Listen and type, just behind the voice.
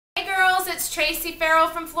it's Tracy Farrell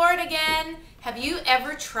from Florida again. Have you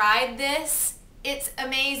ever tried this? It's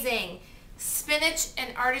amazing. Spinach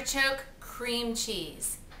and artichoke cream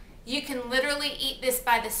cheese. You can literally eat this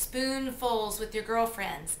by the spoonfuls with your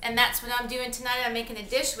girlfriends. And that's what I'm doing tonight. I'm making a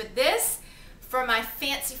dish with this for my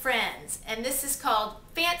fancy friends. And this is called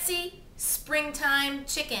Fancy Springtime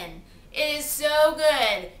Chicken. It is so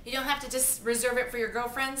good. You don't have to just reserve it for your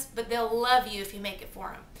girlfriends, but they'll love you if you make it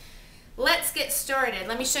for them. Let's get started.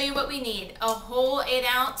 Let me show you what we need. A whole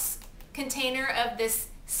 8-ounce container of this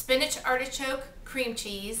spinach artichoke cream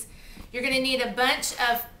cheese. You're going to need a bunch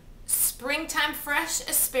of springtime fresh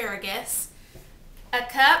asparagus, a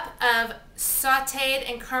cup of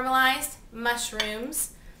sauteed and caramelized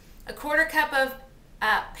mushrooms, a 1/4 cup of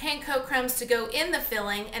panko crumbs to go in the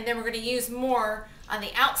filling, and then we're going to use more on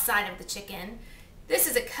the outside of the chicken. This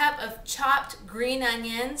is a cup of chopped green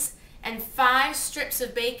onions and 5 strips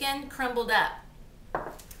of bacon crumbled up.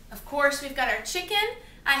 Of course, we've got our chicken.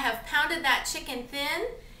 I have pounded that chicken thin,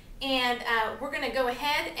 and we're going to go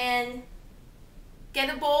ahead and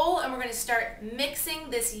get a bowl, and we're going to start mixing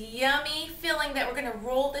this yummy filling that we're going to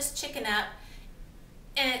roll this chicken up,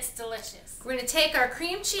 and it's delicious. We're going to take our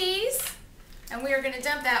cream cheese, and we are going to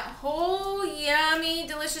dump that whole yummy,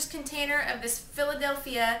 delicious container of this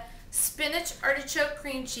Philadelphia spinach artichoke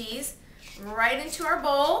cream cheese right into our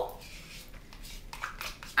bowl.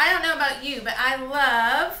 I don't know about you, but I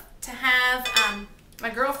love to have my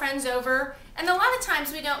girlfriends over, and a lot of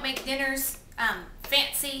times we don't make dinners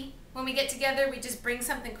fancy when we get together. We just bring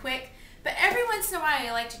something quick, but every once in a while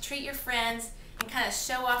you like to treat your friends and kind of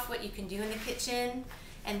show off what you can do in the kitchen,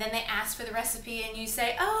 and then they ask for the recipe and you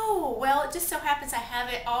say, oh, well, it just so happens I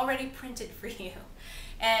have it already printed for you.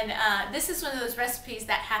 And this is one of those recipes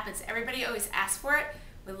that happens. Everybody always asks for it.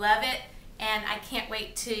 We love it, and I can't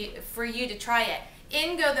wait for you to try it.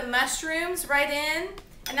 In go the mushrooms right in,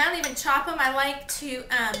 and I don't even chop them. I like to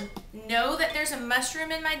know that there's a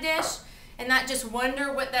mushroom in my dish and not just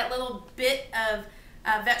wonder what that little bit of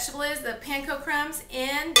vegetable is. The panko crumbs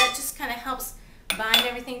in, that just kind of helps bind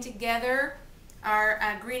everything together. Our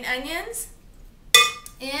green onions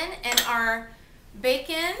in, and our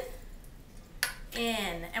bacon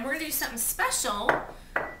in. And we're going to do something special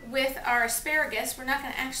with our asparagus. We're not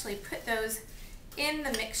going to actually put those in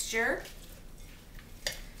the mixture.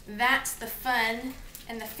 That's the fun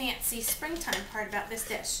and the fancy springtime part about this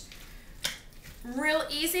dish. Real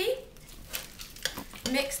easy.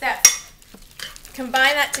 Mix that,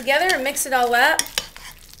 combine that together and mix it all up.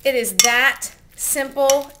 It is that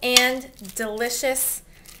simple and delicious,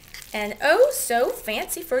 and oh so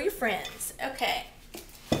fancy for your friends. Okay,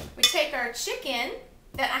 we take our chicken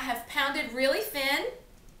that I have pounded really thin.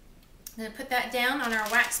 I'm going to put that down on our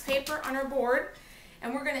wax paper on our board,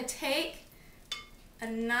 and we're going to take a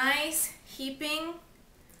nice heaping,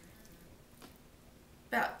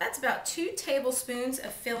 that's about 2 tablespoons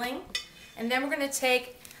of filling, and then we're going to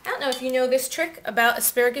take, I don't know if you know this trick about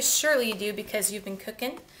asparagus, surely you do because you've been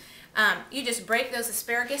cooking. You just break those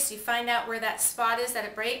asparagus, you find out where that spot is that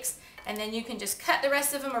it breaks, and then you can just cut the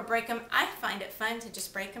rest of them or break them. I find it fun to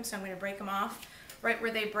just break them, so I'm going to break them off right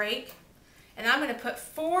where they break. And I'm going to put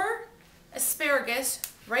 4 asparagus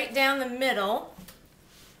right down the middle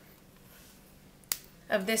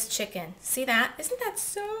of this chicken. See that? Isn't that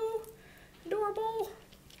so adorable?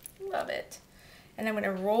 Love it. And I'm going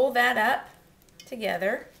to roll that up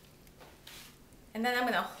together. And then I'm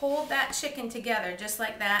going to hold that chicken together just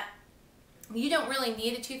like that. You don't really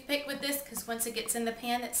need a toothpick with this because once it gets in the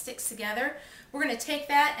pan it sticks together. We're going to take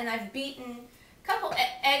that, and I've beaten a couple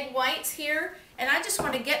egg whites here, and I just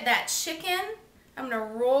want to get that chicken. I'm going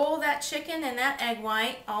to roll that chicken and that egg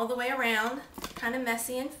white all the way around. Kind of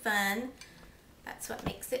messy and fun. That's what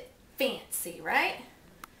makes it fancy, right?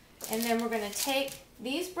 And then we're going to take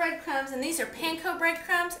these breadcrumbs, and these are panko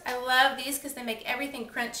breadcrumbs. I love these because they make everything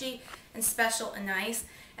crunchy and special and nice.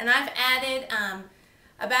 And I've added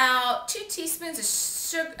about 2 teaspoons of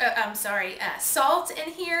salt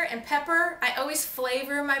in here, and pepper. I always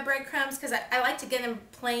flavor my breadcrumbs because I like to get them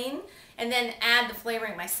plain and then add the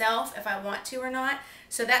flavoring myself if I want to or not.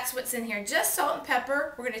 So that's what's in here, just salt and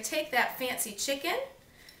pepper. We're going to take that fancy chicken,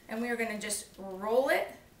 and we are going to just roll it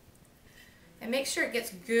and make sure it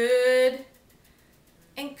gets good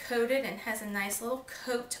and coated and has a nice little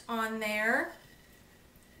coat on there.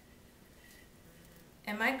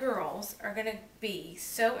 And my girls are going to be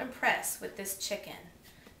so impressed with this chicken.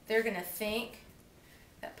 They're going to think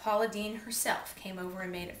that Paula Deen herself came over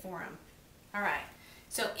and made it for them. All right,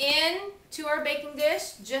 so into our baking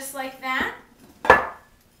dish, just like that.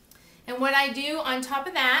 And what I do on top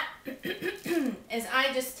of that is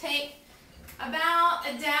I just take about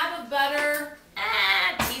a dab of butter,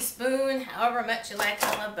 a teaspoon, however much you like.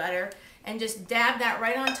 I love butter. And just dab that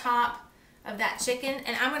right on top of that chicken.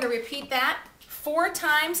 And I'm going to repeat that 4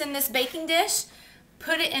 times in this baking dish.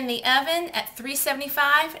 Put it in the oven at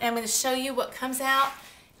 375, and I'm going to show you what comes out.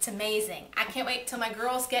 It's amazing. I can't wait till my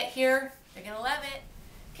girls get here. They're going to love it.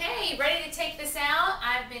 Okay, ready to take this out.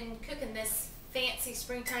 I've been cooking this fancy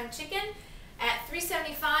springtime chicken at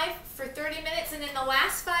 375 for 30 minutes, and in the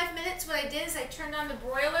last 5 minutes what I did is I turned on the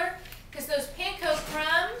broiler because those panko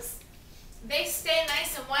crumbs, they stay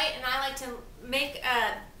nice and white, and I like to make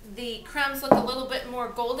the crumbs look a little bit more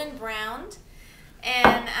golden browned.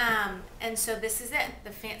 And so this is it,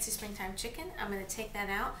 the fancy springtime chicken. I'm going to take that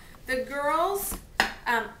out. The girls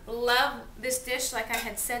love this dish, like I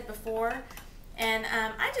had said before. And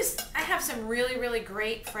I have some really, really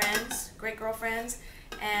great friends, great girlfriends,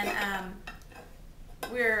 and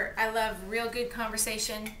I love real good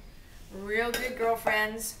conversation, real good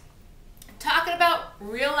girlfriends, talking about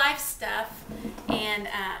real life stuff, and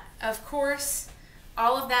of course,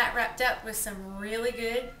 all of that wrapped up with some really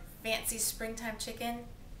good fancy springtime chicken.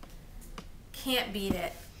 Can't beat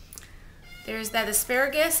it. There's that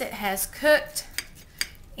asparagus. It has cooked,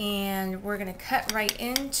 and we're going to cut right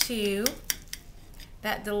into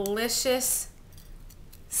that delicious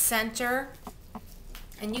center.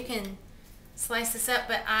 And you can slice this up,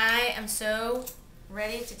 but I am so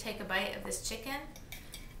ready to take a bite of this chicken.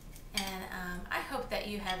 And I hope that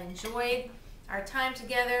you have enjoyed our time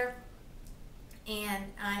together, and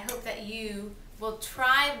I hope that you will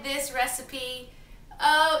try this recipe.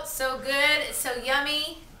 Oh, it's so good. It's so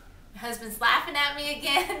yummy. My husband's laughing at me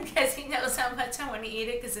again because he knows how much I want to eat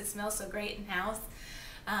it because it smells so great in house.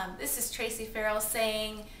 This is Tracy Farrell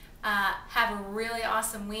saying have a really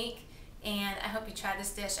awesome week, and I hope you try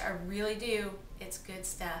this dish. I really do. It's good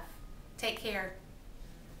stuff. Take care.